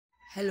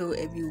Hello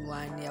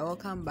everyone,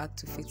 welcome back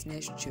to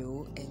Fitness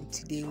Joe, and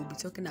today we'll be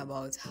talking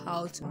about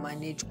how to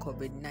manage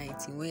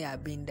COVID-19 when you are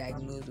being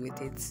diagnosed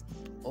with it,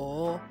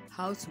 or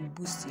how to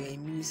boost your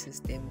immune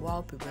system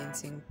while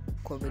preventing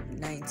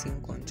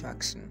COVID-19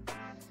 contraction.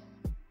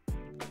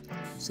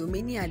 So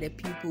many are the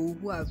people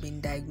who have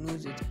been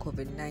diagnosed with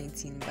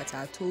COVID-19 but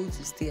are told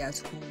to stay at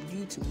home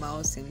due to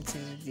mild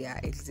symptoms they are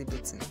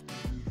exhibiting.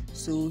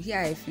 So here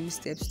are a few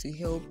steps to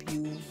help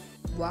you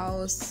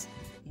whilst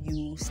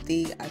you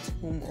stay at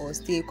home or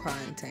stay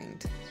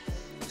quarantined.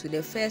 So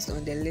the first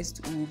on the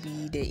list will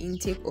be the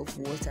intake of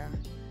water.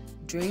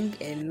 Drink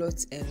a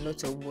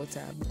lot of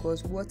water,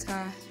 because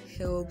water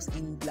helps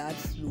in blood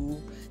flow,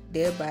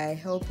 thereby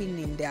helping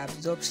in the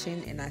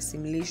absorption and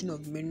assimilation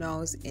of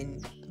minerals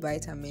and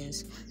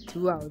vitamins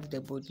throughout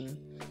the body.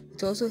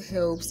 It also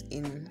helps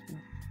in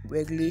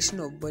regulation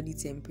of body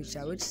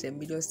temperature, which is a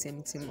major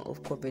symptom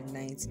of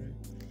COVID-19.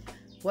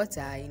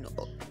 Water,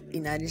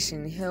 in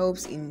addition,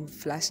 helps in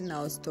flushing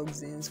out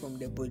toxins from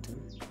the body.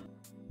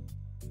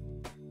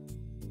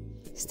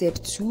 Step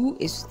 2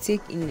 is to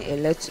take in a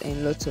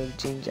lot of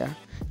ginger.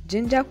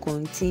 Ginger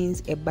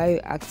contains a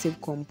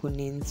bioactive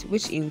component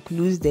which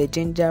includes the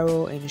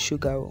gingerol and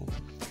sugarol.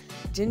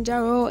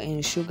 Gingerol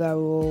and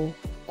sugarol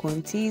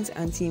contains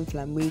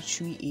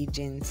anti-inflammatory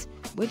agents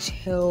which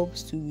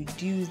helps to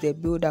reduce the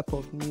buildup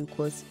of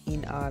mucus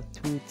in our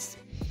throats,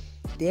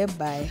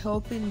 thereby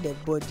helping the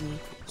body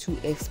to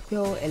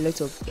expel a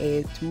lot of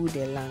air through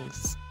the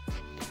lungs.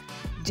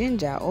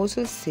 Ginger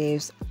also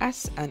serves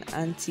as an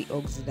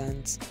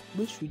antioxidant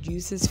which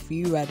reduces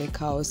free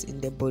radicals in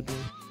the body,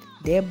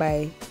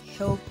 thereby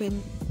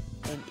helping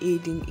and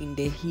aiding in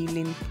the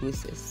healing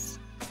process.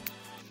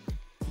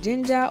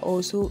 Ginger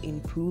also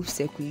improves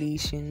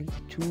circulation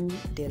through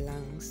the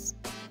lungs.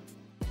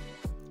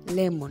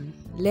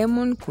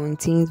 Lemon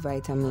contains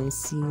vitamin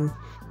C,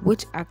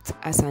 which acts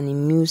as an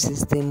immune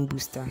system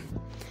booster.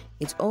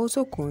 It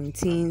also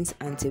contains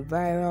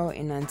antiviral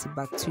and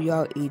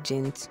antibacterial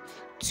agents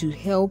to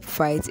help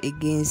fight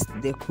against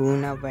the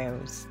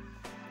coronavirus.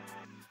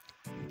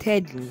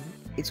 Thirdly,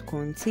 it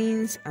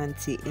contains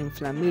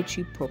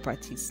anti-inflammatory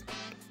properties,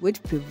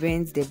 which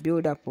prevents the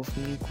buildup of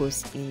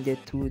mucus in the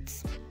throat.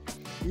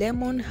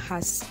 Lemon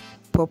has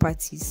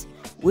properties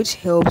which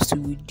helps to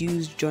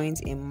reduce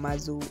joint and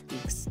muscle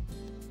aches,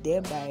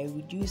 thereby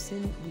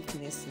reducing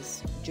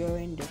weaknesses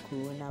during the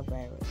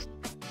coronavirus.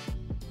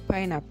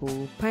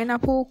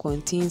 Pineapple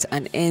contains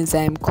an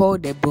enzyme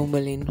called the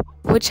bromelain,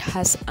 which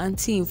has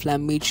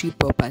anti-inflammatory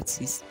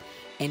properties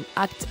and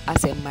acts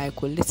as a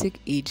mucolytic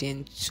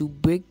agent to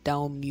break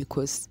down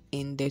mucus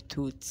in the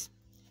throat.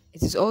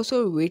 It is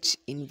also rich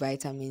in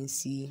vitamin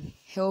C,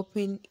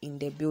 helping in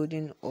the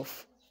building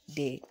of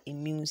the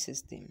immune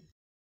system.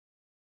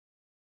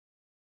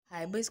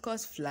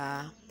 Hibiscus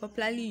flower,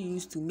 popularly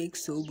used to make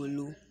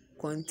sobolo,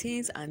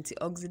 contains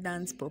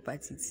antioxidant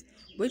properties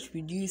which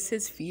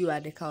reduces free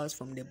radicals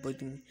from the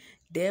body,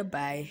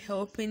 thereby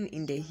helping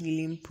in the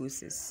healing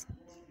process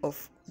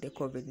of the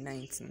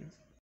COVID-19.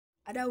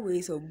 Other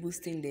ways of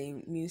boosting the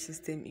immune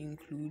system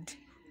include: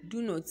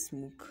 do not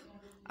smoke,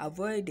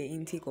 avoid the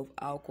intake of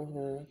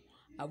alcohol,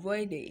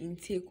 avoid the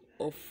intake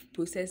of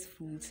processed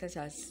foods such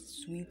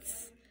as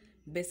sweets,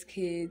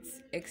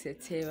 biscuits,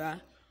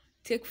 etc.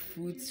 Take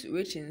fruits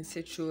rich in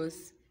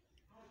citrus.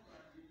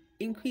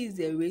 Increase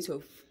the rate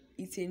of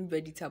eating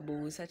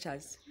vegetables such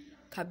as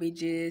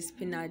cabbages,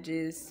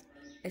 spinaches.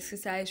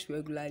 Exercise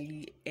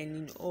regularly,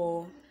 and in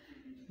all,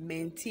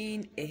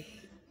 maintain a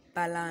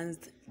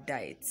balanced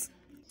diet.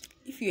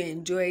 If you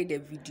enjoyed the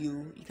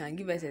video, you can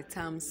give us a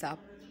thumbs up,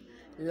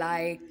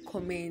 like,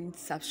 comment,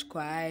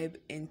 subscribe,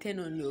 and turn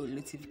on your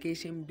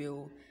notification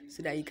bell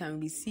so that you can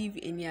receive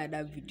any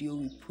other video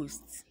we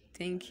post.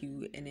 Thank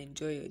you and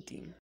enjoy your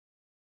day.